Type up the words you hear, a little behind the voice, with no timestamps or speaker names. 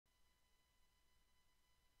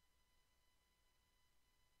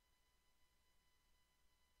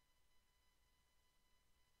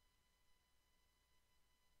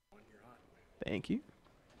Thank you.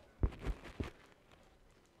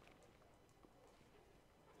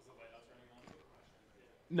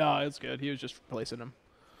 No, it's good. He was just replacing him.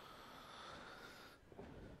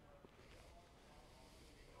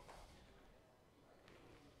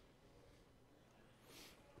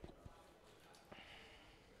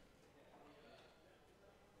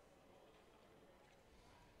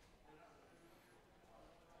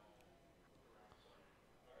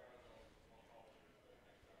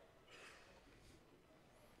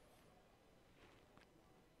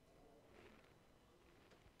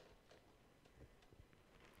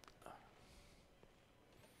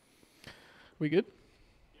 We good?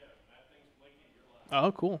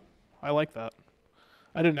 Oh, cool. I like that.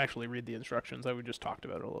 I didn't actually read the instructions. I would just talked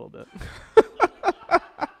about it a little bit.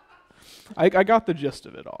 I got the gist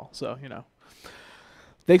of it all, so, you know.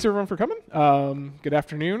 Thanks, everyone, for coming. Good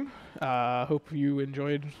afternoon. Hope you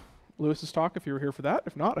enjoyed Lewis's talk if you were here for that.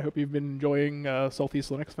 If not, I hope you've been enjoying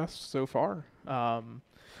SouthEast LinuxFest so far.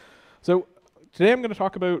 So today I'm going to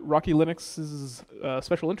talk about Rocky Linux's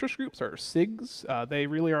special interest groups, or SIGs. They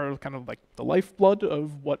really are kind of like the lifeblood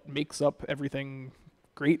of what makes up everything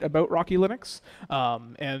great about Rocky Linux,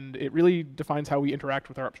 and it really defines how we interact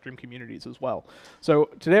with our upstream communities as well. So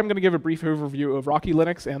today I'm going to give a brief overview of Rocky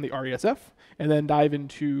Linux and the RESF, and then dive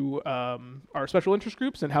into our special interest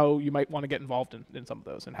groups and how you might want to get involved in some of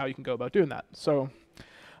those and how you can go about doing that. So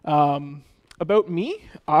about me,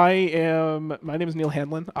 my name is Neil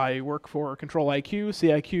Hanlon. I work for Control IQ.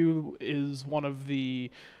 CIQ is one of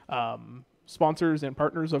the sponsors and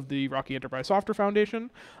partners of the Rocky Enterprise Software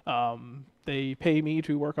Foundation. They pay me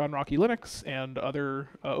to work on Rocky Linux and other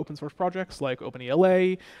open source projects like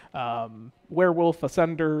OpenELA, Werewolf,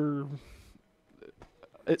 Ascender,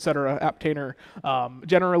 etc., Apptainer.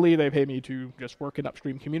 Generally, they pay me to just work in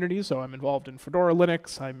upstream communities, so I'm involved in Fedora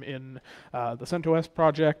Linux, I'm in the CentOS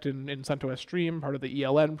project, in CentOS Stream, part of the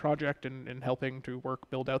ELN project, and helping to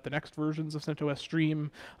build out the next versions of CentOS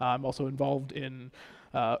Stream. I'm also involved in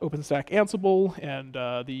OpenStack Ansible and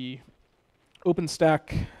the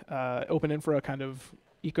OpenStack Open Infra kind of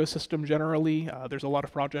ecosystem generally. There's a lot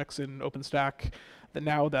of projects in OpenStack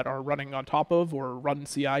that are running on top of or run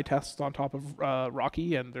CI tests on top of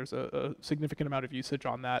Rocky, and there's a significant amount of usage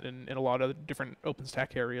on that in a lot of different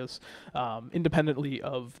OpenStack areas, independently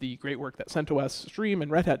of the great work that CentOS Stream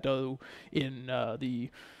and Red Hat do in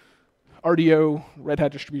the RDO, Red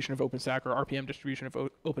Hat distribution of OpenStack, or RPM distribution of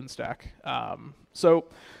OpenStack. So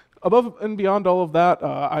above and beyond all of that,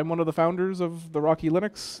 I'm one of the founders of the Rocky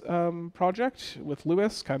Linux project with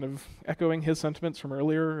Lewis, kind of echoing his sentiments from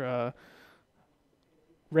earlier.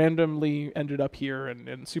 Randomly ended up here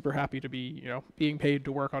and super happy to be, being paid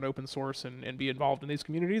to work on open source and be involved in these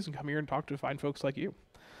communities and come here and talk to fine folks like you.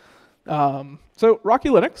 So Rocky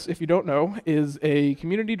Linux, if you don't know, is a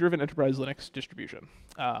community-driven enterprise Linux distribution.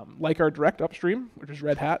 Like our direct upstream, which is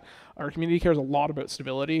Red Hat, our community cares a lot about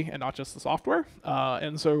stability and not just the software.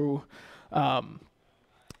 And so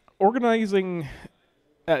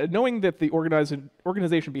knowing that the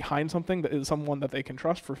organization behind something that is someone that they can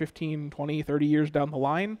trust for 15, 20, 30 years down the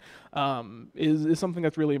line is something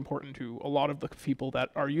that's really important to a lot of the people that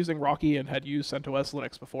are using Rocky and had used CentOS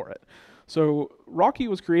Linux before it. So Rocky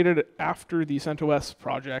was created after the CentOS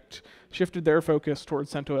project shifted their focus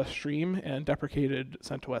towards CentOS Stream and deprecated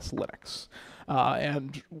CentOS Linux.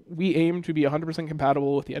 And we aim to be 100%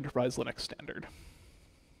 compatible with the Enterprise Linux standard.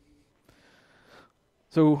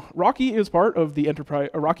 So Rocky is part of the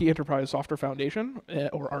Rocky Enterprise Software Foundation,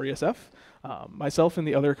 or RESF. Myself and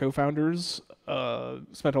the other co-founders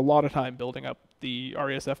spent a lot of time building up the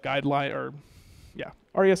RESF guideline,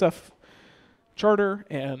 RESF charter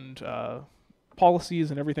and policies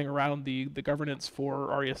and everything around the governance for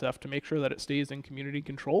RESF to make sure that it stays in community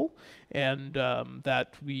control and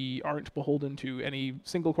that we aren't beholden to any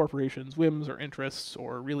single corporation's whims or interests,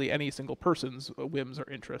 or really any single person's whims or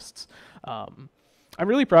interests. I'm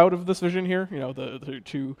really proud of this vision here,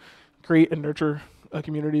 to create and nurture a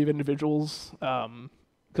community of individuals,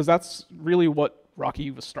 because that's really what Rocky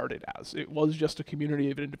was started as. It was just a community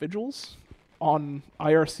of individuals on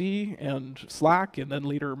IRC and Slack, and then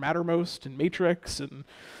later Mattermost and Matrix and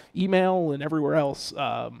email and everywhere else,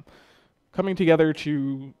 coming together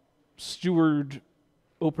to steward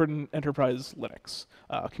open enterprise Linux,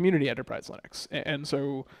 community enterprise Linux. And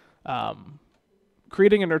so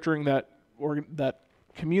creating and nurturing that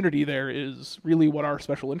community there is really what our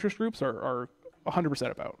special interest groups are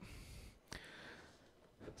 100% about.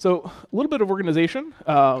 So a little bit of organization.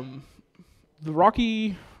 The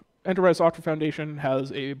Rocky Enterprise Software Foundation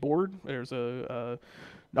has a board. There's a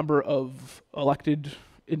number of elected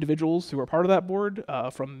individuals who are part of that board,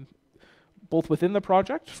 from both within the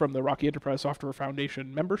project from the Rocky Enterprise Software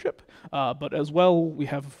Foundation membership, but as well we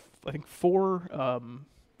have, I think, 4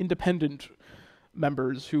 independent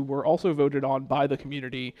members who were also voted on by the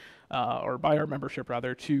community, or by our membership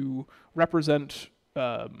rather, to represent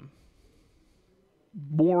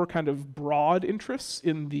more kind of broad interests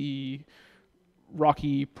in the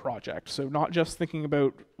Rocky project. So not just thinking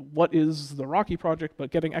about what is the Rocky project,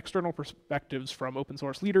 but getting external perspectives from open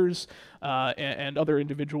source leaders and other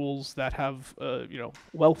individuals that have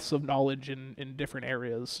wealths of knowledge in different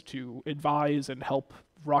areas to advise and help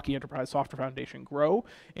Rocky Enterprise Software Foundation grow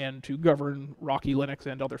and to govern Rocky Linux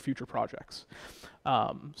and other future projects.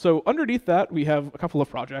 So underneath that, we have a couple of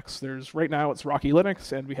projects. Right now it's Rocky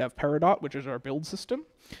Linux, and we have Peridot, which is our build system.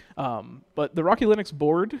 But the Rocky Linux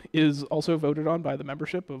board is also voted on by the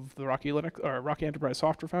membership of the Rocky Enterprise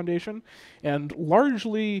Software Foundation, and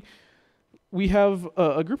largely we have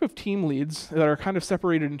a group of team leads that are kind of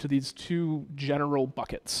separated into these 2 general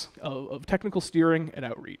buckets of technical steering and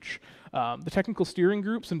outreach. The technical steering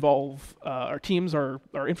groups involve our teams, our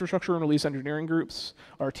infrastructure and release engineering groups,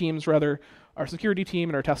 our security team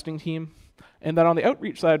and our testing team. And then on the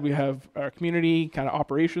outreach side, we have our community kind of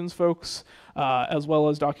operations folks, as well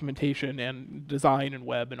as documentation and design and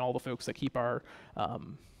web and all the folks that keep our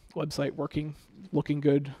website working, looking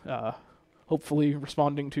good, hopefully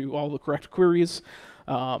responding to all the correct queries,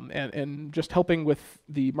 and just helping with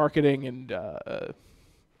the marketing and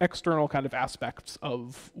external kind of aspects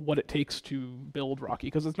of what it takes to build Rocky,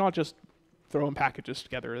 because it's not just throwing packages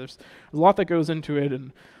together. There's a lot that goes into it,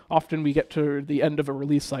 and often we get to the end of a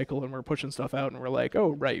release cycle and we're pushing stuff out and we're like, oh,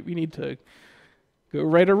 right, we need to go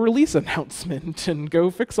write a release announcement and go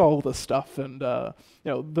fix all this stuff. And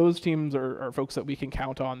those teams are folks that we can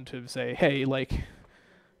count on to say, hey,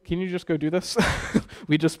 can you just go do this?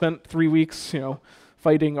 We just spent 3 weeks,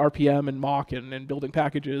 fighting RPM and mock and building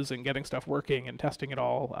packages and getting stuff working and testing it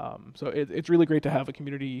all. So it's really great to have a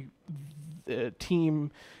community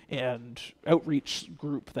team and outreach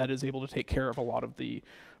group that is able to take care of a lot of the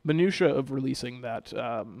minutia of releasing that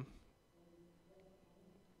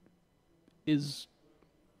is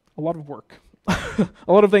a lot of work, a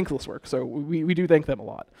lot of thankless work. So we do thank them a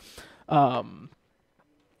lot.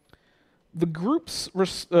 The groups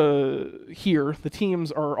here, the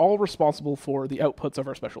teams, are all responsible for the outputs of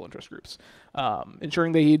our special interest groups,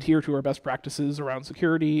 ensuring they adhere to our best practices around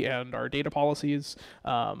security and our data policies,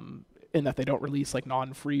 in that they don't release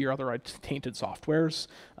non-free or other tainted softwares.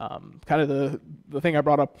 Kind of the thing I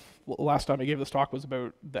brought up last time I gave this talk was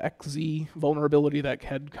about the XZ vulnerability that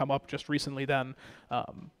had come up just recently then.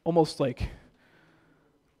 Almost like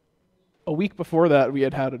a week before that, we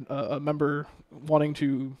had a member wanting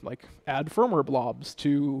to add firmware blobs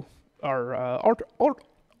to our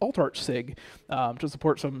AltArch SIG to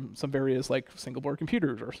support some various single board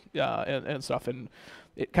computers and stuff, and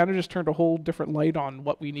it kind of just turned a whole different light on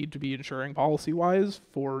what we need to be ensuring policy-wise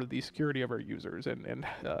for the security of our users and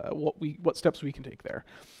what steps we can take there.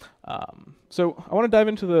 So I want to dive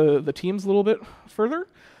into the teams a little bit further.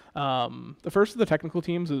 The first of the technical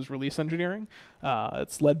teams is release engineering.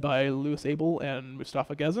 It's led by Louis Abel and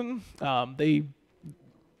Mustafa Gezen.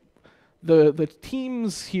 The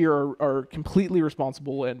teams here are completely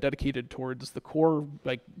responsible and dedicated towards the core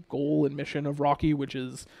goal and mission of Rocky, which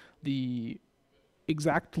is the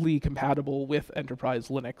exactly compatible with Enterprise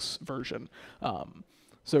Linux version.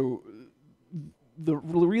 So the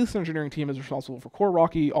release engineering team is responsible for core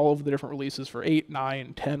Rocky, all of the different releases for 8,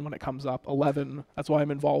 9, 10 when it comes up, 11. That's why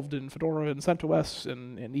I'm involved in Fedora and CentOS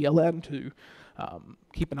and ELN to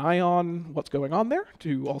keep an eye on what's going on there,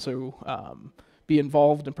 to also be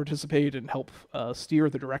involved and participate and help steer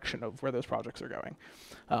the direction of where those projects are going.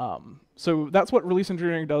 So that's what release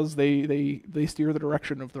engineering does. They steer the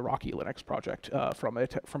direction of the Rocky Linux project from a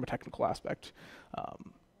technical aspect.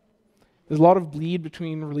 There's a lot of bleed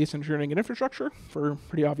between release engineering and infrastructure for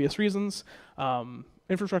pretty obvious reasons.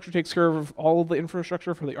 Infrastructure takes care of all of the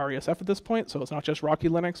infrastructure for the RESF at this point, so it's not just Rocky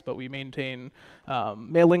Linux, but we maintain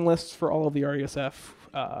mailing lists for all of the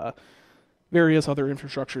RESF, various other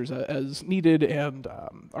infrastructures as needed, and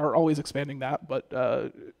are always expanding that.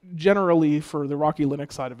 But generally, for the Rocky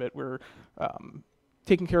Linux side of it, we're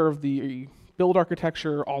taking care of the build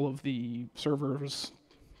architecture, all of the servers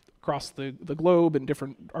across the globe and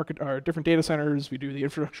different data centers. We do the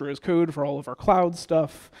infrastructure as code for all of our cloud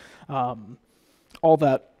stuff, all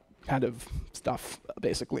that kind of stuff,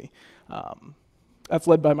 basically. That's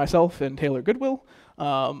led by myself and Taylor Goodwill.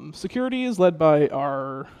 Security is led by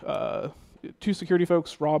our 2 security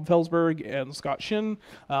folks, Rob Felsberg and Scott Shin.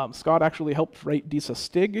 Scott actually helped write DISA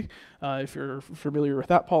STIG, if you're familiar with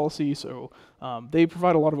that policy. So they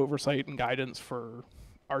provide a lot of oversight and guidance for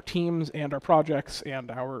our teams and our projects and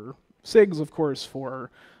our SIGs, of course, for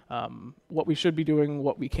what we should be doing,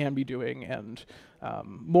 what we can be doing, and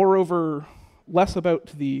moreover, less about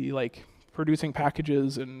the producing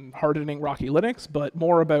packages and hardening Rocky Linux, but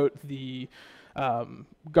more about the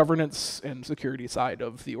governance and security side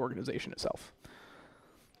of the organization itself.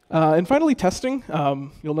 And finally, testing.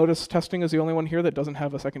 You'll notice testing is the only one here that doesn't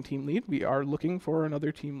have a second team lead. We are looking for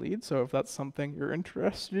another team lead, so if that's something you're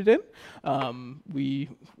interested in, we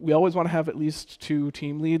always want to have at least 2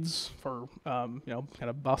 team leads for kind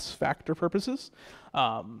of bus factor purposes.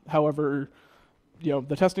 However,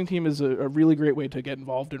 the testing team is a really great way to get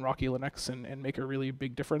involved in Rocky Linux and make a really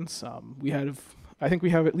big difference. I think we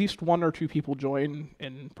have at least 1 or 2 people join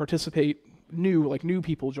and participate. New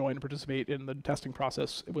people join and participate in the testing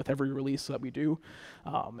process with every release that we do.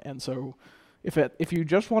 And so if you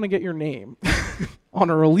just want to get your name on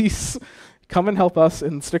a release, come and help us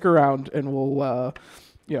and stick around, and we'll,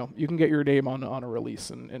 you can get your name on a release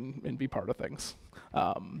and be part of things.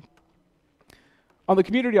 On the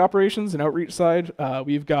community operations and outreach side,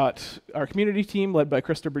 we've got our community team led by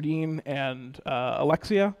Krista Berdeen and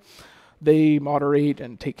Alexia. They moderate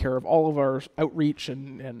and take care of all of our outreach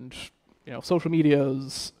and social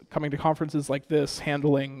medias, coming to conferences like this,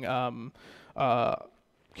 handling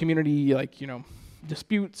community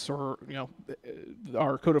disputes or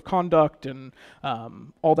our code of conduct and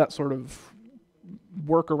all that sort of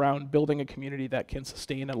work around building a community that can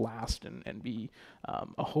sustain and last and be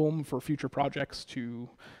a home for future projects to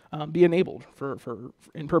be enabled for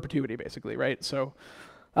in perpetuity, basically, right? So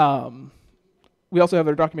we also have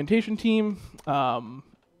our documentation team,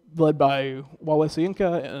 led by Wallace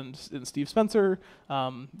Inca and Steve Spencer.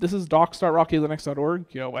 This is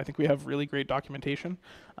docs.rockylinux.org. I think we have really great documentation.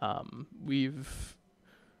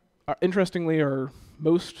 Interestingly, our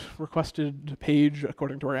most requested page,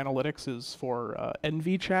 according to our analytics, is for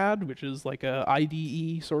NVChad, which is like a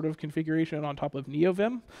IDE sort of configuration on top of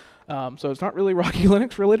NeoVim. So it's not really Rocky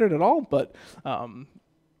Linux related at all, but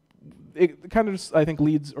it kind of just, I think,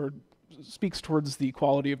 leads or speaks towards the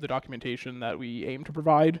quality of the documentation that we aim to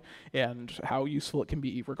provide and how useful it can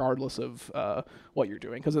be regardless of what you're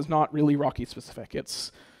doing, because it's not really Rocky specific.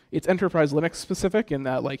 It's enterprise Linux specific in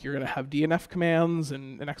that you're going to have DNF commands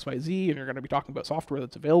and XYZ, and you're going to be talking about software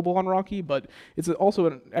that's available on Rocky, but it's also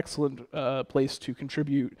an excellent place to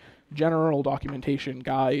contribute general documentation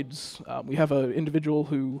guides. We have an individual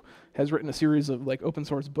who has written a series of open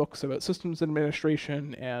source books about systems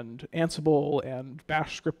administration and Ansible and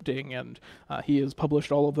Bash scripting, and he has published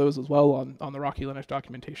all of those as well on the Rocky Linux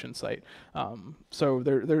documentation site. So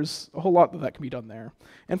there's a whole lot that can be done there.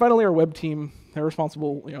 And finally, our web team, they're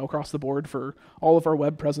responsible across the board for all of our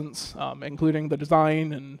web presence, including the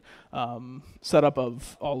design and setup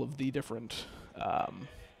of all of the different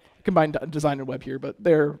combined design and web here, but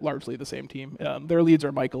they're largely the same team. Their leads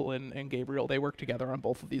are Michael and Gabriel. They work together on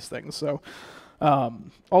both of these things. So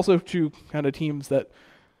also 2 kind of teams that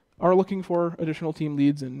are looking for additional team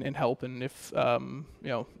leads and help. And if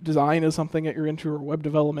design is something that you're into or web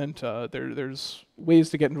development, there's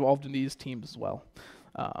ways to get involved in these teams as well.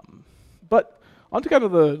 But on to kind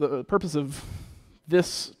of the purpose of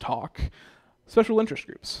this talk, special interest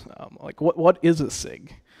groups. What is a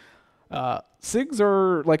SIG? SIGs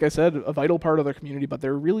are, like I said, a vital part of the community, but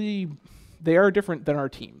they are different than our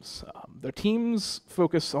teams. The teams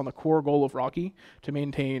focus on the core goal of Rocky to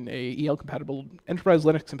maintain a EL-compatible, enterprise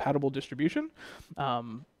Linux-compatible distribution,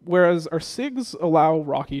 whereas our SIGs allow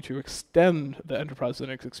Rocky to extend the enterprise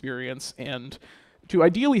Linux experience and to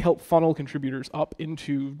ideally help funnel contributors up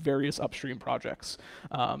into various upstream projects,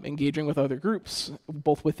 engaging with other groups,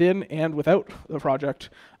 both within and without the project,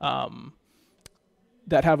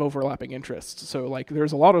 that have overlapping interests. So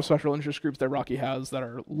there's a lot of special interest groups that Rocky has that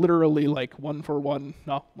are literally one for one,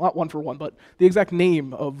 no, not one for one, but the exact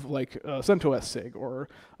name of a CentOS SIG or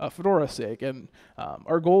a Fedora SIG. And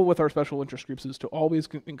our goal with our special interest groups is to always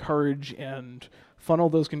encourage and funnel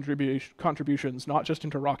those contributions not just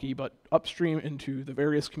into Rocky, but upstream into the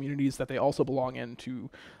various communities that they also belong in to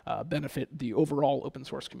benefit the overall open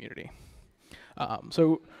source community.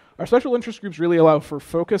 So our special interest groups really allow for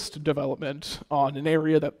focused development on an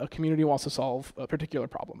area that a community wants to solve a particular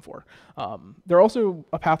problem for. They're also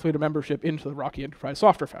a pathway to membership into the Rocky Enterprise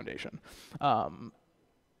Software Foundation.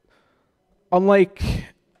 Unlike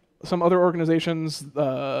some other organizations,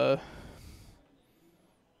 what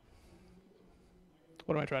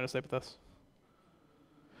am I trying to say with this?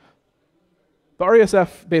 The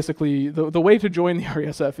RESF, basically, the way to join the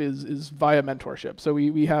RESF is via mentorship. So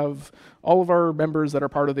we have all of our members that are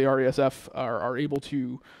part of the RESF are able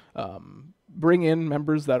to bring in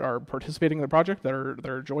members that are participating in the project, that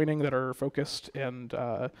are joining, that are focused and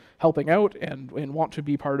helping out, and want to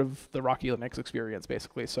be part of the Rocky Linux experience,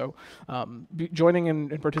 basically. So joining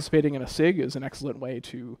and participating in a SIG is an excellent way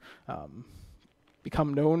to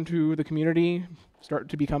become known to the community, start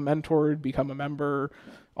to become mentored, become a member,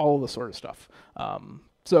 all of this sort of stuff.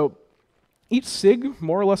 So each SIG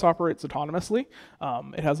more or less operates autonomously.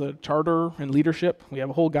 It has a charter and leadership. We have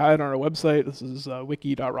a whole guide on our website. This is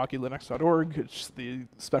wiki.rockylinux.org. It's the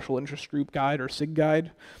special interest group guide or SIG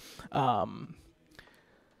guide.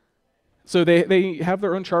 So they have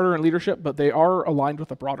their own charter and leadership, but they are aligned with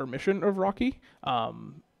the broader mission of Rocky.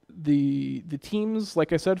 The teams,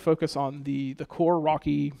 like I said, focus on the core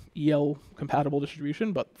Rocky EL compatible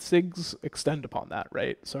distribution, but SIGs extend upon that,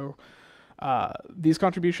 right? So these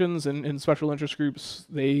contributions in special interest groups,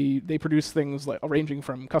 they produce things like ranging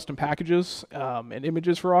from custom packages and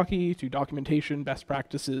images for Rocky to documentation, best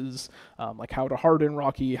practices, like how to harden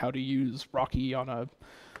Rocky, how to use Rocky on a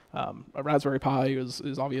Raspberry Pi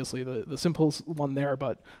is obviously the simplest one there,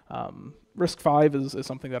 but RISC-V is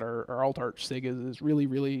something that our alt-arch SIG is really,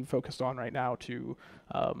 really focused on right now to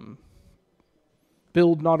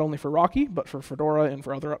build not only for Rocky, but for Fedora and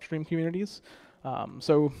for other upstream communities.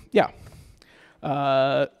 So yeah,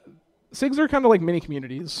 SIGs are kind of like mini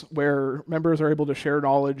communities where members are able to share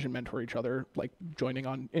knowledge and mentor each other, like joining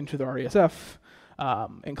on into the RESF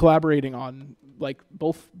and collaborating on like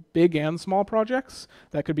both big and small projects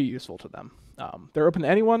that could be useful to them. They're open to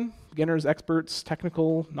anyone, beginners, experts,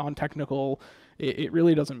 technical, non-technical, it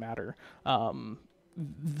really doesn't matter.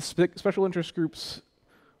 The special interest groups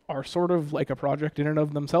are sort of like a project in and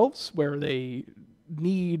of themselves where they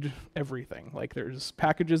need everything. Like there's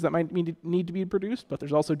packages that might need to be produced, but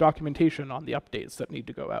there's also documentation on the updates that need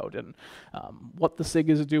to go out and what the SIG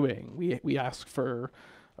is doing. We ask for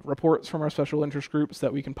reports from our special interest groups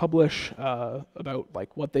that we can publish about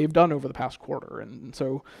like what they've done over the past quarter. And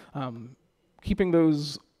so keeping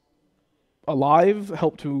those alive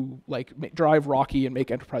help to like drive Rocky and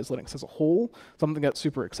make enterprise Linux as a whole something that's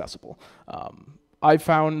super accessible. I've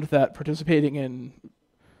found that participating in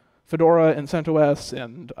Fedora and CentOS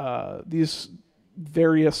and these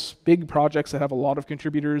various big projects that have a lot of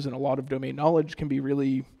contributors and a lot of domain knowledge can be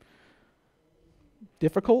really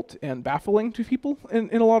difficult and baffling to people in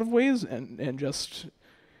a lot of ways, and just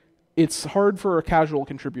it's hard for a casual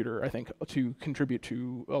contributor, I think, to contribute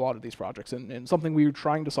to a lot of these projects. And something we're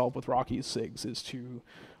trying to solve with Rocky's SIGs is to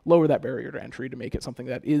lower that barrier to entry to make it something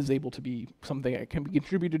that is able to be something that can be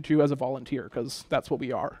contributed to as a volunteer, because that's what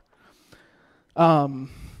we are. But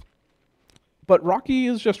Rocky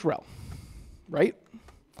is just RHEL, right?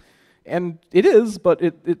 And it is, but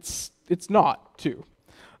it's not, too.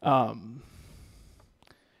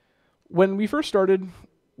 When we first started,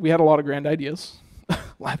 we had a lot of grand ideas.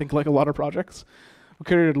 I think like a lot of projects. We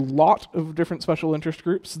created a lot of different special interest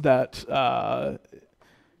groups that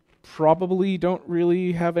probably don't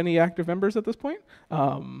really have any active members at this point.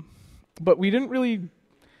 But we didn't really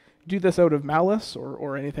do this out of malice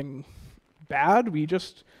or anything bad. We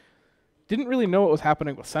just didn't really know what was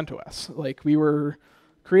happening with CentOS. Like we were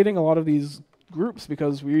creating a lot of these groups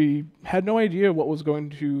because we had no idea what was going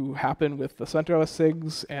to happen with the CentOS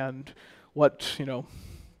SIGs and what,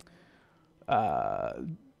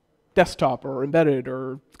 desktop or embedded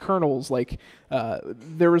or kernels, like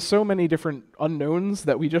there were so many different unknowns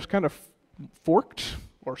that we just kind of forked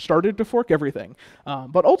or started to fork everything.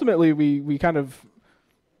 But ultimately we kind of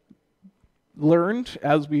learned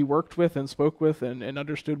as we worked with and spoke with and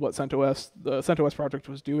understood what the CentOS project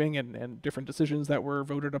was doing and different decisions that were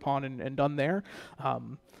voted upon and done there.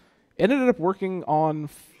 Ended up working on,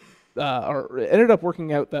 or ended up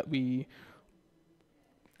working out that we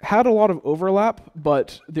had a lot of overlap,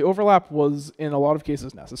 but the overlap was in a lot of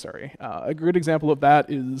cases necessary. A good example of that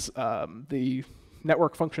is the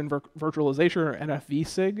network function virtualization, or NFV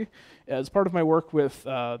SIG. As part of my work with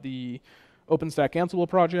the OpenStack Ansible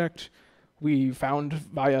project, we found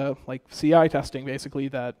via like CI testing basically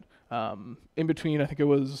that in between, I think it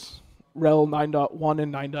was RHEL 9.1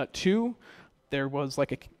 and 9.2, there was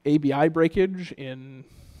like a ABI breakage in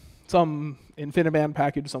some InfiniBand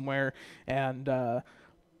package somewhere, and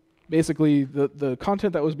basically the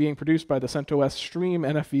content that was being produced by the CentOS stream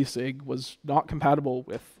NFV SIG was not compatible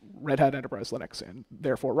with Red Hat Enterprise Linux and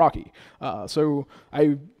therefore Rocky. So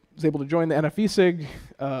I was able to join the NFV SIG,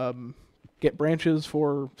 get branches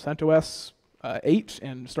for CentOS 8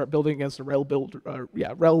 and start building against the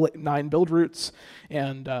RHEL 9 build routes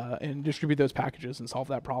and distribute those packages and solve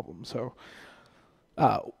that problem. So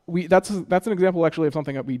that's an example actually of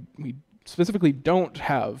something that we specifically don't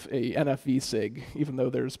have a NFV SIG, even though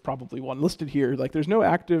there's probably one listed here. Like, there's no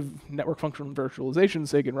active network function virtualization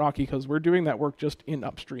SIG in Rocky because we're doing that work just in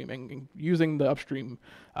upstreaming and using the upstream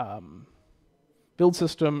build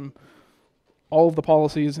system, all of the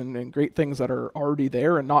policies and great things that are already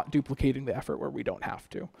there, and not duplicating the effort where we don't have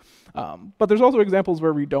to. But there's also examples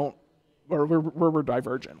where we don't, or where we're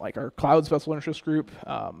divergent, like our cloud special interest group.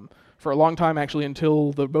 For a long time, actually,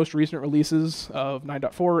 until the most recent releases of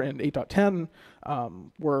 9.4 and 8.10,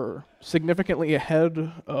 were significantly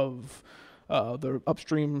ahead of the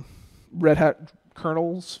upstream Red Hat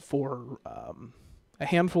kernels for a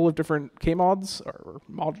handful of different KMods, or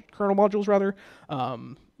kernel modules rather,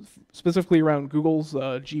 specifically around Google's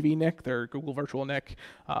GVNIC, their Google Virtual NIC.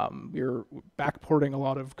 We're backporting a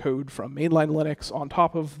lot of code from mainline Linux on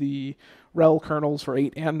top of the RHEL kernels for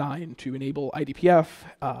 8 and 9 to enable IDPF,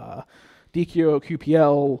 DQO,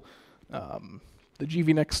 QPL, the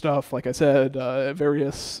GVNIC stuff, like I said,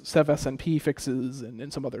 various SEV SNP fixes,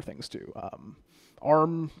 and some other things too.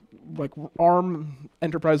 ARM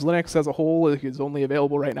Enterprise Linux as a whole is only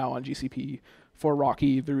available right now on GCP for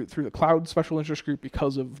Rocky through the cloud special interest group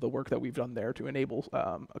because of the work that we've done there to enable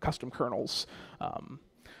custom kernels.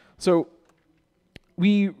 So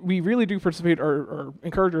we really do participate, or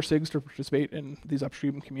encourage our SIGs to participate in these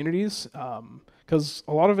upstream communities, because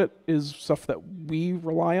a lot of it is stuff that we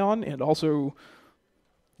rely on, and also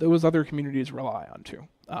those other communities rely on too.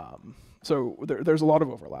 So there's a lot of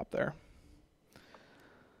overlap there.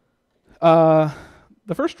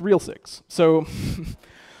 The first real SIGs. So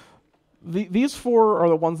these four are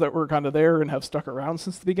the ones that were kind of there and have stuck around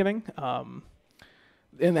since the beginning,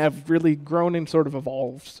 and have really grown and sort of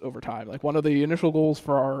evolved over time. Like, one of the initial goals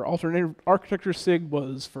for our alternative architecture SIG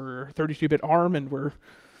was for 32-bit ARM, and we're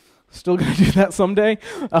still going to do that someday.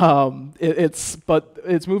 But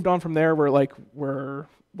it's moved on from there. We're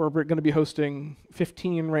going to be hosting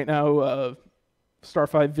 15 right now. Star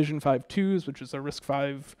 5 Vision 5 2s, which is a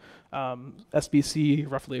RISC-V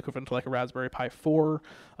SBC, roughly equivalent to like a Raspberry Pi 4,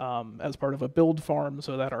 as part of a build farm,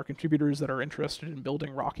 so that our contributors that are interested in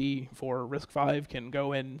building Rocky for RISC-V can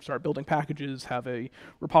go in, start building packages, have a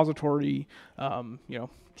repository,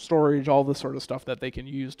 storage, all this sort of stuff that they can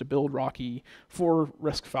use to build Rocky for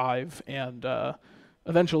RISC-V, and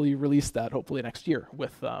eventually release that hopefully next year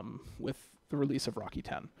with the release of Rocky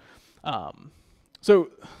 10. So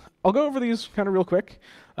I'll go over these kind of real quick.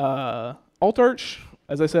 AltArch,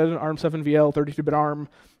 as I said, ARM7VL, 32-bit ARM.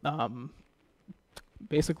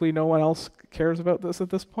 Basically, no one else cares about this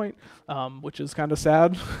at this point, which is kind of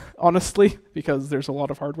sad, honestly, because there's a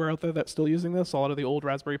lot of hardware out there that's still using this. A lot of the old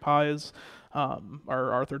Raspberry Pis are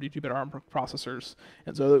 32-bit ARM processors,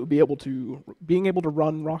 and so it would being able to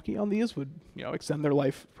run Rocky on these would extend their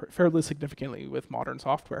life fairly significantly with modern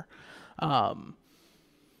software.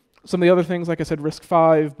 Some of the other things, like I said,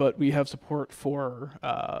 RISC-V, but we have support for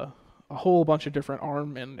a whole bunch of different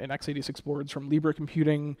ARM and x86 boards, from Libre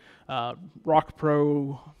Computing, Rock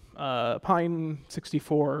Pro, Pine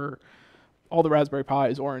 64, all the Raspberry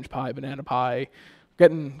Pis, Orange Pi, Banana Pi,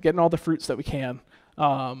 getting all the fruits that we can.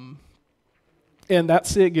 And that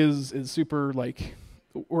SIG is super, like,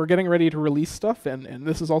 we're getting ready to release stuff, and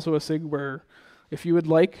this is also a SIG where if you would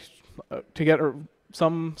like to get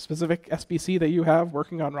some specific SBC that you have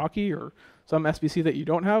working on Rocky, or some SBC that you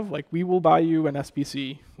don't have, like, we will buy you an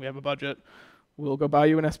SBC. We have a budget. We'll go buy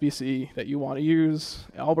you an SBC that you want to use.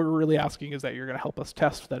 All we're really asking is that you're going to help us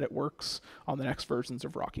test that it works on the next versions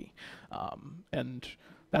of Rocky. And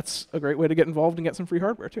that's a great way to get involved and get some free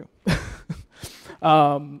hardware too.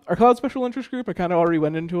 Our cloud special interest group, I kind of already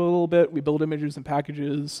went into a little bit. We build images and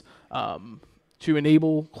packages to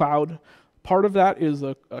enable cloud. Part of that is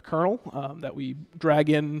a kernel that we drag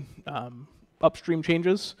in upstream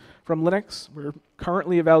changes from Linux. We're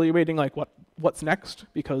currently evaluating like what's next,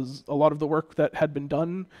 because a lot of the work that had been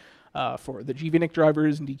done for the GVNIC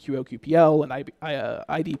drivers and DQO, QPL, and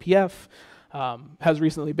IDPF has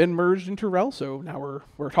recently been merged into RHEL. So now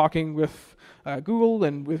we're talking with Google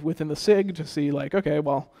and within the SIG to see, like, okay,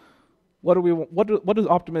 well, what does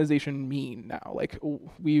optimization mean now? Like,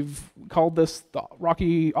 we've called this the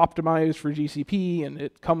Rocky optimized for GCP, and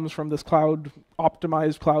it comes from this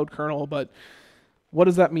optimized cloud kernel, but what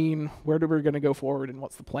does that mean? Where are we going to go forward, and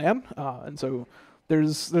what's the plan? And so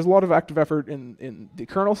there's a lot of active effort in the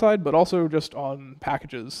kernel side, but also just on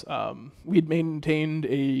packages. We'd maintained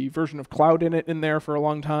a version of Cloud Init in there for a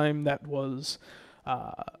long time that was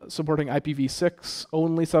supporting IPv6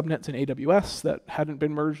 only subnets in AWS that hadn't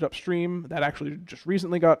been merged upstream. That actually just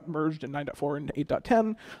recently got merged in 9.4 and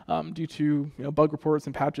 8.10 due to bug reports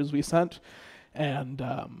and patches we sent. And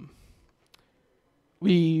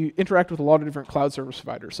we interact with a lot of different cloud service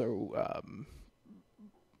providers. So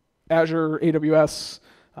Azure, AWS,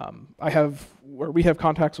 we have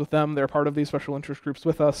contacts with them. They're part of these special interest groups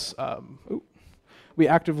with us. We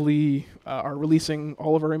actively are releasing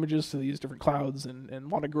all of our images to these different clouds and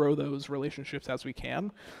want to grow those relationships as we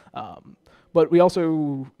can. But we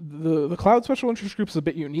also, the cloud special interest group is a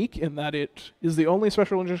bit unique in that it is the only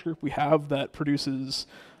special interest group we have that produces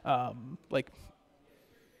like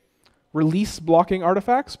release blocking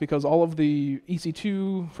artifacts, because all of the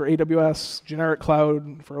EC2 for AWS, generic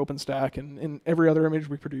cloud for OpenStack, and every other image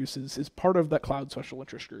we produce is part of that cloud special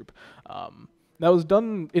interest group. That was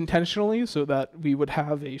done intentionally so that we would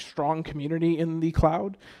have a strong community in the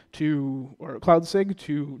cloud or cloud SIG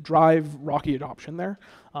to drive Rocky adoption there.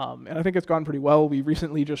 And I think it's gone pretty well. We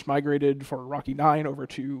recently just migrated for Rocky 9 over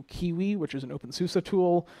to Kiwi, which is an OpenSUSE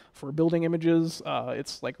tool for building images.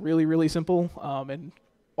 It's like really, really simple, and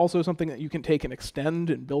also something that you can take and extend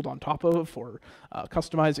and build on top of for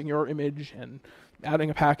customizing your image and adding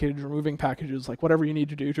a package, removing packages, like whatever you need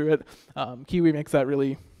to do to it. Kiwi makes that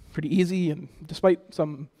really pretty easy, and despite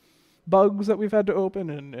some bugs that we've had to open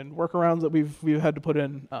and workarounds that we've had to put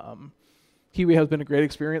in, Kiwi has been a great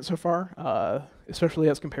experience so far, especially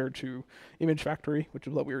as compared to Image Factory, which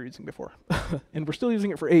is what we were using before. And we're still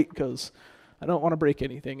using it for 8 because I don't want to break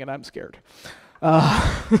anything and I'm scared.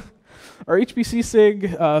 Our HPC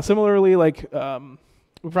SIG, similarly, like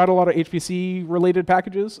we've had a lot of HPC related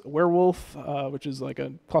packages. Werewolf, which is like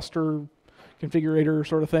a cluster configurator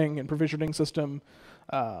sort of thing and provisioning system,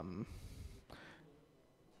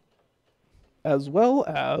 as well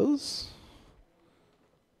as,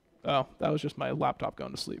 oh, that was just my laptop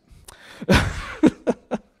going to sleep.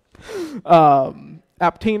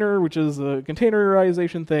 Aptainer, which is a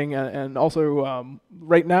containerization thing, and also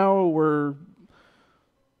right now we're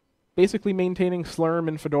basically maintaining Slurm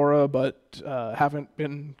and Fedora, but haven't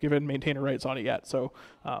been given maintainer rights on it yet. So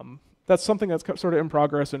that's something that's sort of in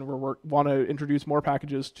progress, and we want to introduce more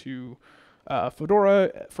packages to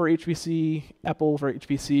Fedora for HPC, Apple for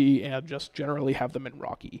HPC, and just generally have them in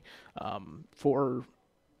Rocky for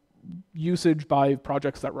usage by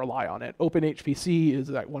projects that rely on it. OpenHPC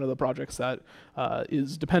is one of the projects that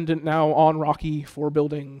is dependent now on Rocky for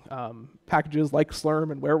building packages like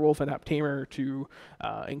Slurm and Werewolf and Aptamer to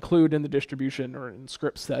include in the distribution or in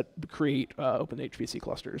scripts that create OpenHPC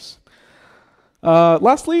clusters.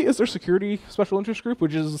 Lastly is their security special interest group,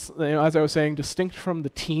 which is, as I was saying, distinct from the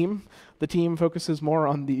team. The team focuses more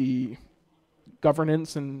on the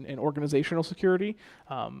governance and organizational security.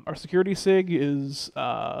 Our security SIG is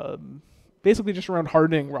basically just around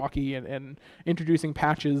hardening Rocky and introducing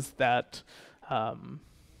patches that,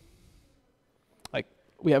 like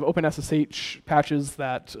we have OpenSSH patches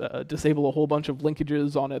that disable a whole bunch of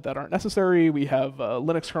linkages on it that aren't necessary. We have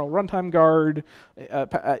Linux kernel runtime guard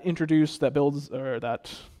introduced that builds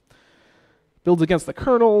against the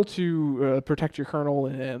kernel to protect your kernel,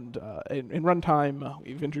 and in runtime,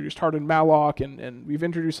 we've introduced hardened malloc, and we've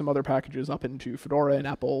introduced some other packages up into Fedora and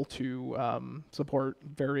Apple to support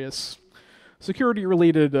various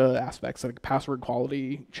security-related aspects, like password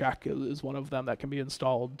quality check is one of them that can be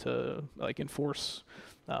installed to like enforce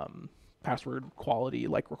password quality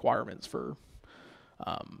like requirements for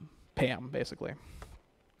PAM, basically.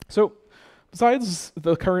 So, besides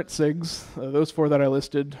the current SIGs, those 4 that I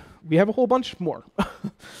listed, we have a whole bunch more.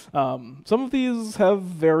 Some of these have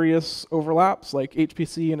various overlaps, like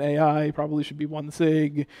HPC and AI probably should be one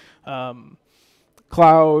SIG.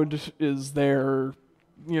 Cloud is there,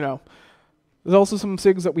 There's also some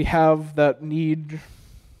SIGs that we have that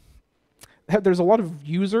there's a lot of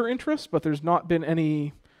user interest, but there's not been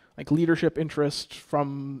any like leadership interest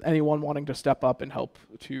from anyone wanting to step up and help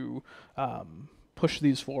to push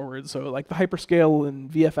these forward. So like the hyperscale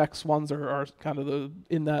and VFX ones are kind of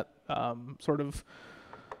in that sort of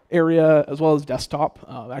area, as well as desktop.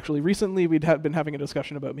 Actually, recently we'd been having a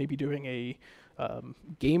discussion about maybe doing a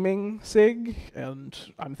gaming SIG, and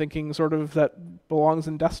I'm thinking sort of that belongs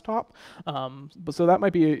in desktop. But so that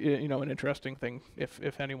might be an interesting thing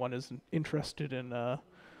if anyone is interested in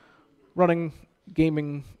running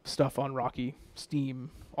gaming stuff on Rocky,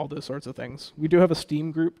 Steam, all those sorts of things. We do have a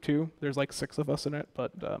Steam group too. There's like 6 of us in it,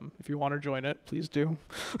 but if you want to join it, please do.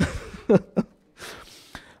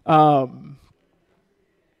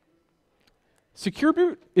 Secure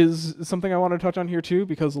boot is something I want to touch on here too,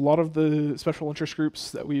 because a lot of the special interest groups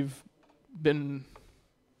that we've been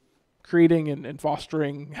creating and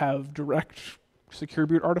fostering have direct secure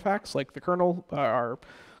boot artifacts, like the kernel. Our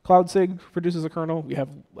Cloud SIG produces a kernel. We have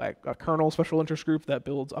like a kernel special interest group that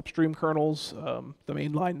builds upstream kernels, the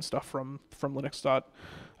mainline stuff from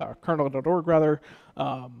Linux.kernel.org rather.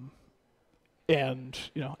 and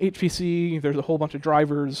HPC, there's a whole bunch of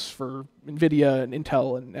drivers for NVIDIA and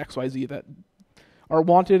Intel and XYZ that are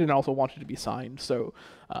wanted and also wanted to be signed. So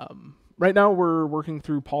right now we're working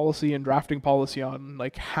through policy and drafting policy on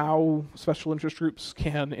like how special interest groups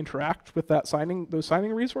can interact with those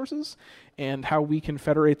signing resources, and how we can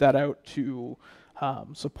federate that out to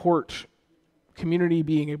support community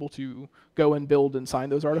being able to go and build and sign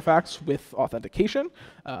those artifacts with authentication,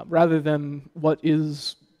 rather than what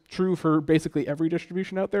is true for basically every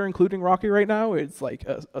distribution out there, including Rocky right now. It's like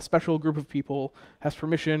a special group of people has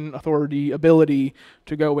permission, authority, ability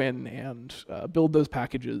to go in and build those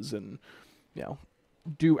packages and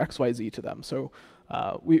do XYZ to them. So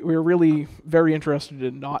we're really very interested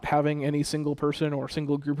in not having any single person or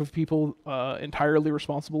single group of people entirely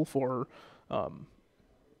responsible for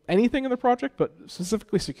anything in the project, but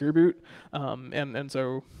specifically Secure Boot. And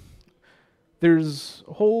so there's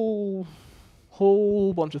a whole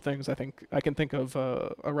bunch of things I can think of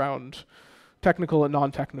around technical and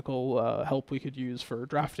non-technical help we could use for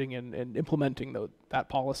drafting and implementing that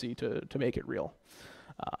policy to make it real.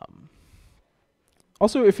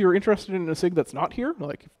 Also, if you're interested in a SIG that's not here,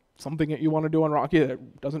 like something that you want to do on Rocky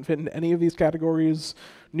that doesn't fit into any of these categories,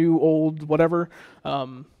 new, old, whatever,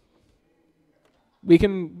 new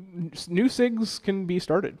SIGs can be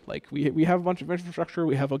started. Like we have a bunch of infrastructure.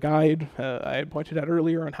 We have a guide I had pointed out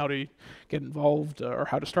earlier on how to get involved or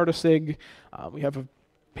how to start a SIG. We have a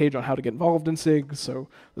page on how to get involved in SIGs. So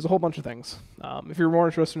there's a whole bunch of things. If you're more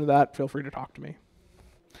interested in that, feel free to talk to me.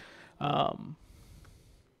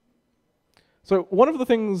 So one of the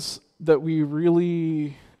things that we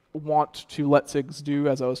really want to let SIGs do,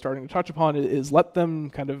 as I was starting to touch upon, is let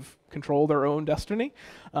them kind of control their own destiny.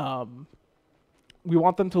 We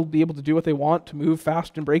want them to be able to do what they want, to move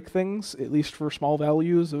fast and break things, at least for small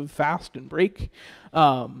values of fast and break.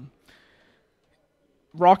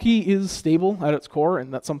 Rocky is stable at its core,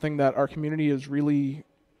 and that's something that our community is really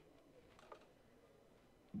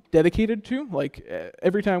dedicated to. Like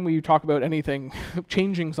every time we talk about anything,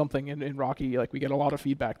 changing something in Rocky, like we get a lot of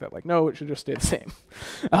feedback that like, no, it should just stay the same,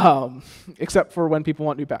 except for when people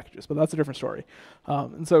want new packages, but that's a different story.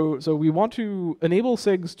 And so we want to enable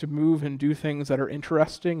SIGs to move and do things that are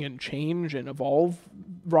interesting and change and evolve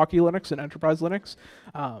Rocky Linux and Enterprise Linux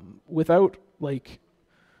without like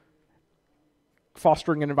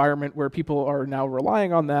fostering an environment where people are now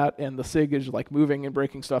relying on that and the SIG is like moving and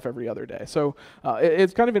breaking stuff every other day. So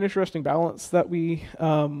it's kind of an interesting balance that we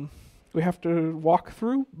have to walk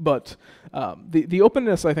through, but the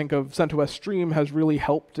openness, I think, of CentOS Stream has really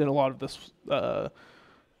helped in a lot of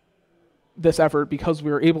this effort, because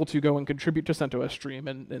we were able to go and contribute to CentOS Stream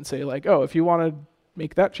and say like, oh, if you want to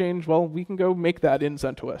make that change, well, we can go make that in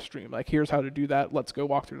CentOS Stream. Like, here's how to do that. Let's go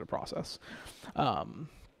walk through the process.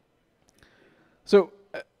 So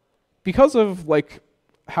because of like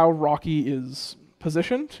how Rocky is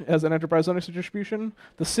positioned as an enterprise Linux distribution,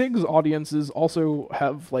 the SIGs audiences also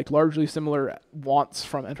have like largely similar wants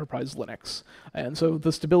from enterprise Linux. And so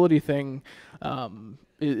the stability thing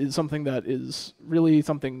is something that is really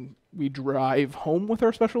something we drive home with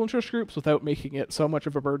our special interest groups without making it so much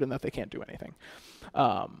of a burden that they can't do anything.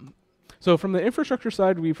 So from the infrastructure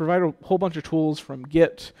side, we provide a whole bunch of tools from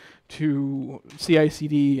Git to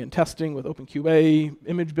CI/CD and testing with OpenQA,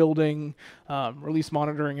 image building, release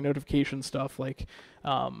monitoring and notification stuff. Like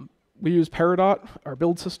we use Peridot, our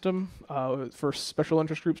build system, for special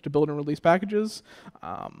interest groups to build and release packages.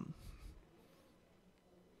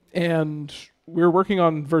 And we're working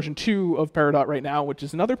on version 2 of Peridot right now, which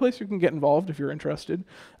is another place you can get involved if you're interested.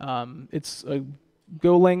 It's a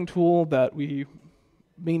Golang tool that we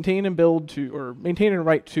maintain and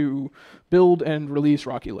write to build and release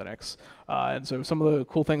Rocky Linux. And so some of the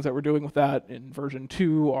cool things that we're doing with that in version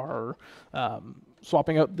 2 are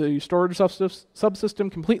swapping out the storage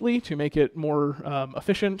subsystem completely to make it more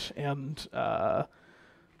efficient and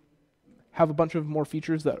have a bunch of more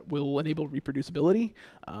features that will enable reproducibility.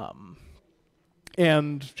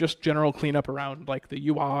 And just general cleanup around like the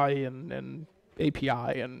UI and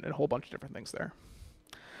API and a whole bunch of different things there.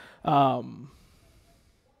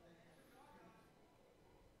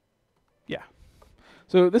 Yeah.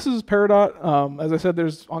 So this is Peridot. As I said,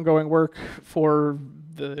 there's ongoing work for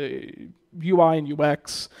the UI and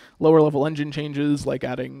UX, lower level engine changes like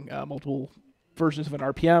adding multiple versions of an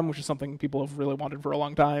RPM, which is something people have really wanted for a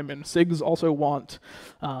long time, and SIGs also want.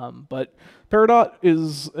 But Peridot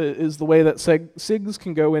is the way that SIGs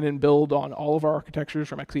can go in and build on all of our architectures,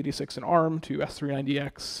 from x86 and ARM to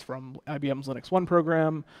S390X from IBM's Linux One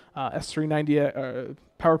program, S390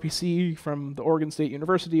 PowerPC from the Oregon State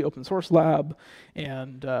University Open Source Lab,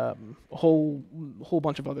 and a whole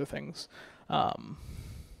bunch of other things.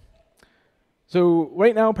 So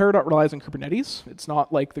right now, Peridot relies on Kubernetes. It's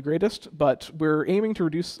not like the greatest, but we're aiming to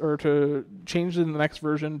reduce or to change in the next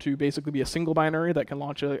version to basically be a single binary that can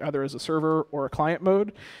launch either as a server or a client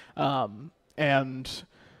mode. And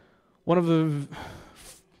one of the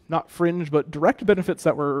not fringe but direct benefits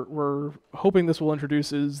that we're hoping this will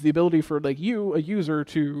introduce is the ability for like you, a user,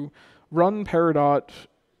 to run Peridot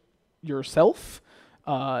yourself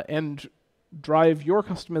and drive your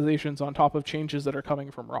customizations on top of changes that are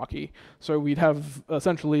coming from Rocky. So we'd have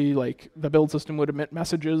essentially like the build system would emit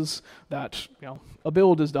messages that a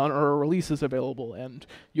build is done or a release is available, and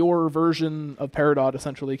your version of Peridot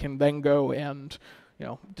essentially can then go and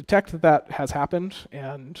detect that that has happened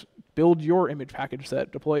and build your image package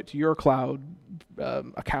set, deploy it to your cloud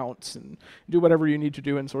accounts, and do whatever you need to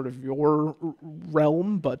do in sort of your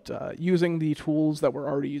realm, but using the tools that we're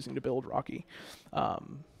already using to build Rocky.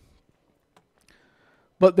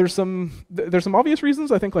 But there's some obvious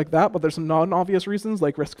reasons, I think, like that, but there's some non-obvious reasons,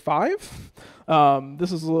 like RISC-V.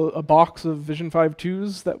 This is a box of Vision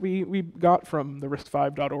 5.2s that we got from the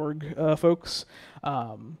RISC-V.org folks,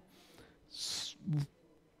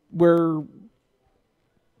 where,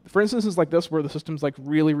 for instances like this, where the system's like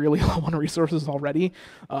really, really low on resources already,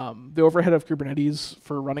 the overhead of Kubernetes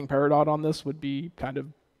for running Peridot on this would be kind of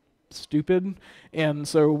stupid. And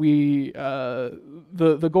so we,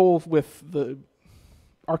 the goal with the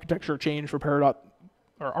architectural change for Peridot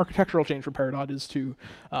is to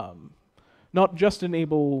not just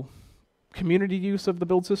enable community use of the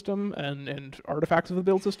build system and artifacts of the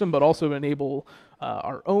build system, but also enable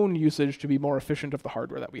our own usage to be more efficient of the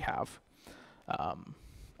hardware that we have.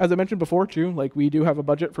 As I mentioned before, too, like we do have a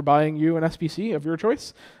budget for buying you an SPC of your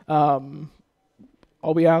choice. All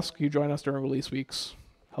we ask, you join us during release weeks,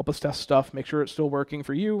 help us test stuff, make sure it's still working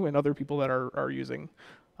for you and other people that are using.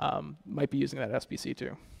 Might be using that SPC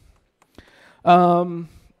too.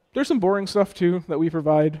 There's some boring stuff too that we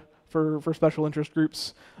provide for special interest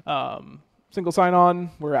groups. Single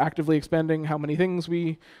sign-on, we're actively expanding how many things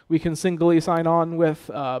we can singly sign on with.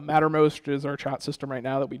 Mattermost is our chat system right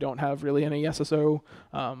now that we don't have really any SSO,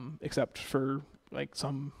 except for like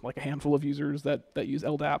a handful of users that use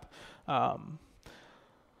LDAP.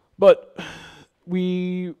 But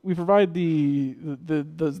we provide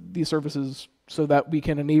these services so that we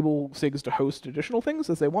can enable SIGs to host additional things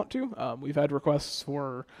as they want to. We've had requests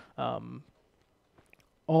for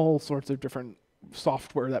all sorts of different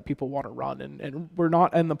software that people want to run, and we're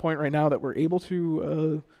not in the point right now that we're able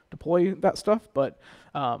to deploy that stuff, but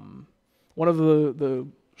one of the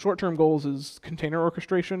short-term goals is container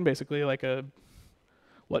orchestration, basically like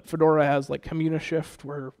what Fedora has, like CommuniShift,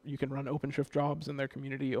 where you can run OpenShift jobs in their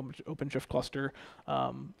community OpenShift cluster.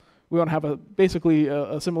 We want to have basically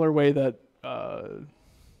a similar way that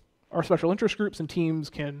our special interest groups and teams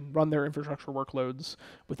can run their infrastructure workloads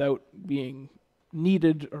without being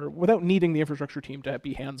needed, or without needing the infrastructure team to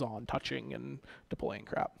be hands-on touching and deploying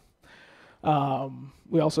crap.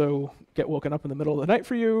 We also get woken up in the middle of the night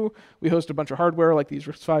for you. We host a bunch of hardware like these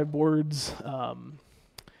RISC-V boards,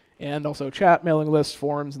 and also chat, mailing lists,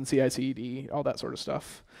 forums, and CI/CD, all that sort of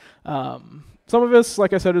stuff. Some of this,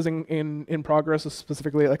 like I said, is in progress,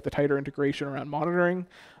 specifically like the tighter integration around monitoring,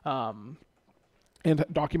 and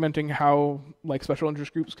documenting how like special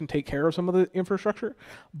interest groups can take care of some of the infrastructure.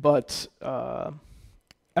 But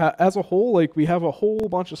as a whole, like we have a whole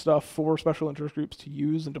bunch of stuff for special interest groups to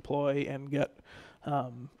use and deploy and get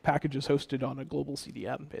packages hosted on a global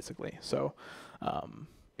CDN, basically. So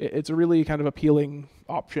it's a really kind of appealing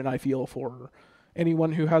option, I feel, for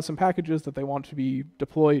anyone who has some packages that they want to be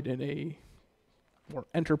deployed in a more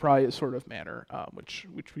enterprise sort of manner, which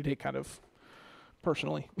we take kind of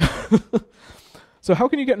personally. So how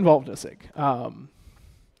can you get involved in a SIG?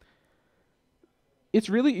 It's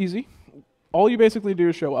really easy. All you basically do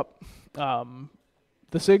is show up.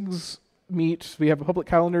 The SIGs meet. We have a public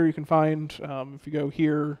calendar you can find. If you go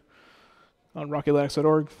here on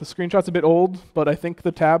rockylinux.org, the screenshot's a bit old, but I think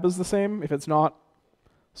the tab is the same. If it's not,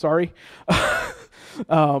 sorry.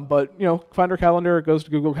 But find our calendar. It goes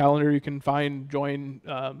to Google Calendar. You can join.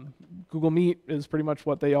 Google Meet is pretty much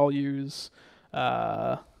what they all use,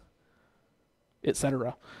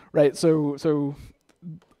 etc. Right? So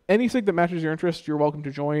any SIG that matches your interest, you're welcome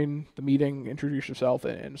to join the meeting, introduce yourself,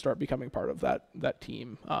 and start becoming part of that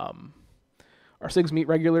team. Our SIGs meet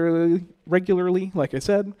regularly, like I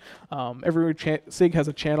said. Every SIG has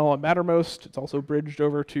a channel on Mattermost. It's also bridged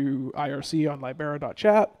over to IRC on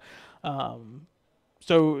libera.chat.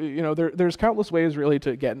 So there's countless ways really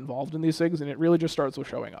to get involved in these SIGs, and it really just starts with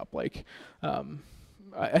showing up. Like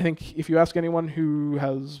I think if you ask anyone who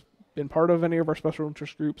has been part of any of our special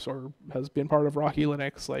interest groups or has been part of Rocky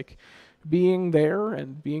Linux, like being there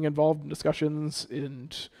and being involved in discussions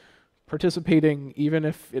and participating, even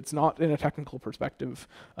if it's not in a technical perspective,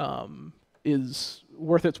 is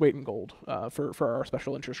worth its weight in gold for our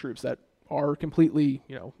special interest groups that are completely,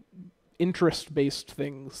 interest-based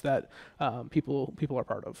things that people are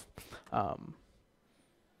part of.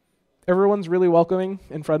 Everyone's really welcoming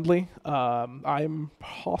and friendly. I'm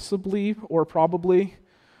possibly or probably,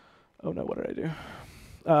 oh no, what did I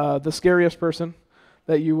do? The scariest person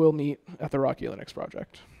that you will meet at the Rocky Linux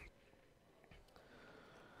project.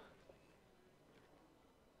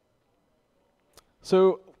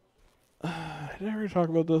 So, did I already talk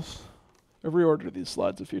about this? I've reordered these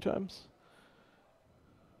slides a few times.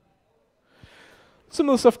 Some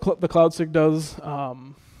of the stuff the Cloud SIG does,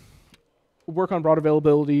 work on broad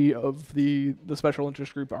availability of the special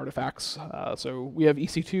interest group artifacts. So we have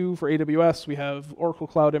EC2 for AWS, we have Oracle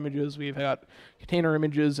Cloud images, we've got container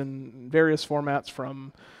images in various formats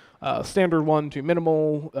from standard one to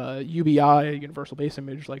minimal, UBI, universal base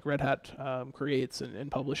image, like Red Hat creates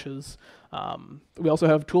and publishes. We also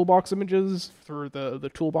have toolbox images for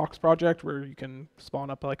the toolbox project, where you can spawn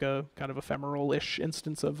up like a kind of ephemeral-ish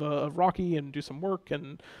instance of Rocky and do some work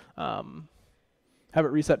and have it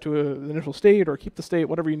reset to an initial state or keep the state,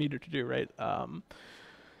 whatever you need it to do, right?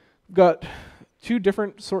 We've got two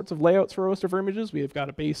different sorts of layouts for most of our images. We've got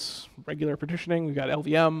a base regular partitioning, we've got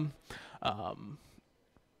LVM,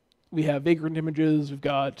 we have vagrant images, we've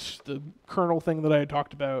got the kernel thing that I had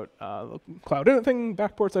talked about, the cloud init thing,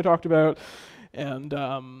 backports I talked about, and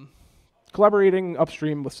collaborating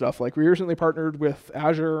upstream with stuff. Like we recently partnered with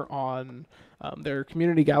Azure on their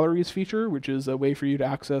community galleries feature, which is a way for you to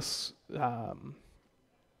access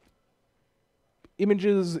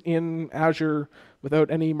images in Azure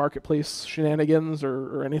without any marketplace shenanigans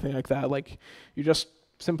or anything like that. Like you just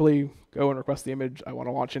simply go and request the image. I want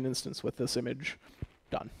to launch an instance with this image.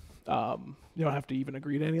 Done. You don't have to even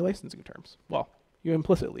agree to any licensing terms. Well, you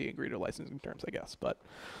implicitly agree to licensing terms, I guess. But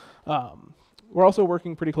we're also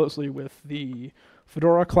working pretty closely with the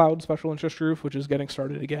Fedora Cloud Special Interest Group, which is getting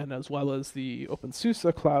started again, as well as the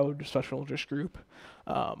OpenSUSE Cloud Special Interest Group,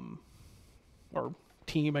 or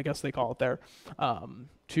team, I guess they call it there,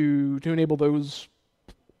 to enable those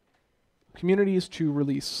communities to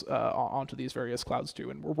release onto these various clouds too.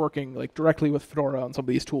 And we're working like directly with Fedora on some of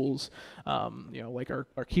these tools. Like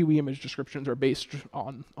our Kiwi image descriptions are based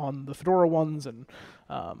on the Fedora ones, and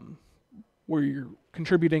we're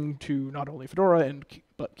contributing to not only Fedora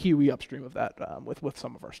but Kiwi upstream of that with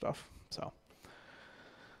some of our stuff. So.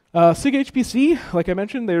 SIG HPC, like I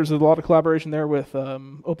mentioned, there's a lot of collaboration there with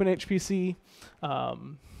OpenHPC,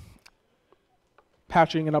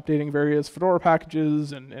 patching and updating various Fedora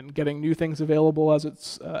packages and getting new things available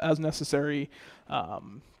as necessary.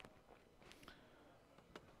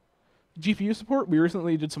 GPU support, we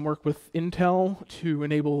recently did some work with Intel to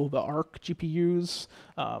enable the Arc GPUs.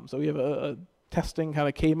 So we have a testing kind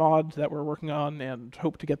of K-mod that we're working on and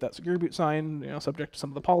hope to get that secure boot signed, subject to some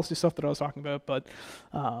of the policy stuff that I was talking about. But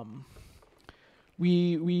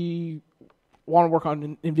we want to work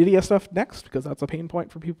on NVIDIA stuff next because that's a pain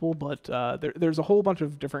point for people. But there's a whole bunch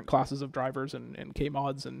of different classes of drivers and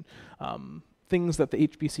K-mods and things that the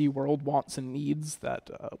HPC world wants and needs that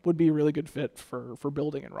would be a really good fit for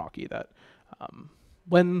building in Rocky. That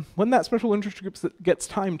when that special interest group gets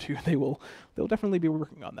time to, they'll definitely be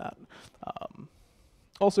working on that.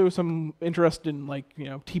 Also, some interest in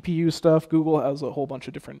TPU stuff. Google has a whole bunch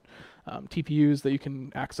of different TPUs that you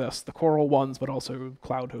can access, the Coral ones, but also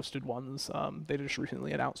cloud-hosted ones. They just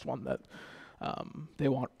recently announced one that they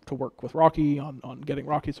want to work with Rocky on getting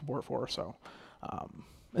Rocky support for. So,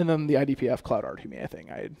 and then the IDPF Cloud RTMA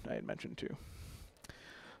thing I had mentioned too.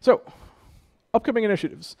 So, upcoming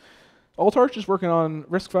initiatives. Altarch is working on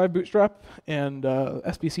RISC-V Bootstrap and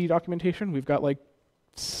SBC documentation. We've got like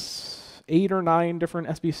 8 or 9 different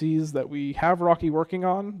SBCs that we have Rocky working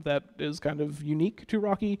on that is kind of unique to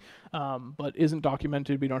Rocky, but isn't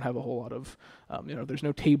documented. We don't have a whole lot of, there's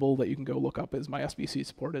no table that you can go look up as my SBC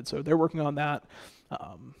supported. So they're working on that.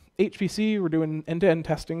 HPC, we're doing end-to-end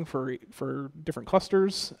testing for different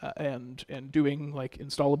clusters and doing like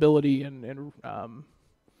installability and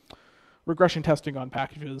regression testing on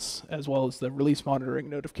packages, as well as the release monitoring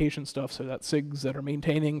notification stuff, so that SIGs that are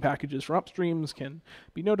maintaining packages from upstreams can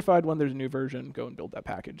be notified when there's a new version, go and build that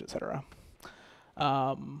package, etc.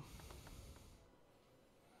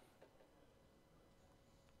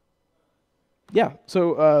 Yeah,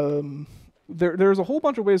 so there's a whole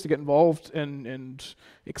bunch of ways to get involved and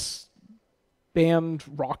expand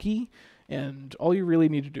Rocky, and all you really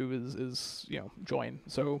need to do is join.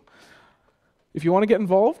 So If you want to get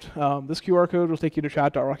involved, this QR code will take you to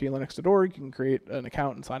chat.rockylinux.org. You can create an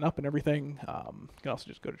account and sign up and everything. You can also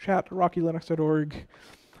just go to chat.rockylinux.org.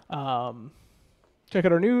 Check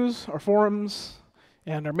out our news, our forums,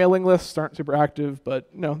 and our mailing lists aren't super active, but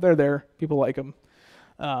they're there. People like them.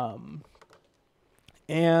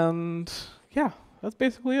 And yeah, that's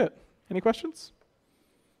basically it. Any questions?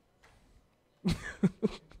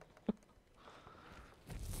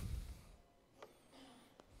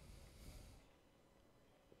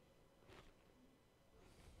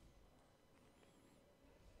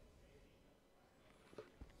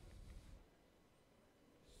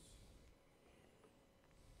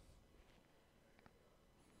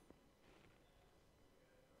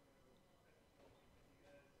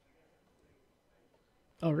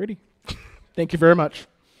 Alrighty. Thank you very much.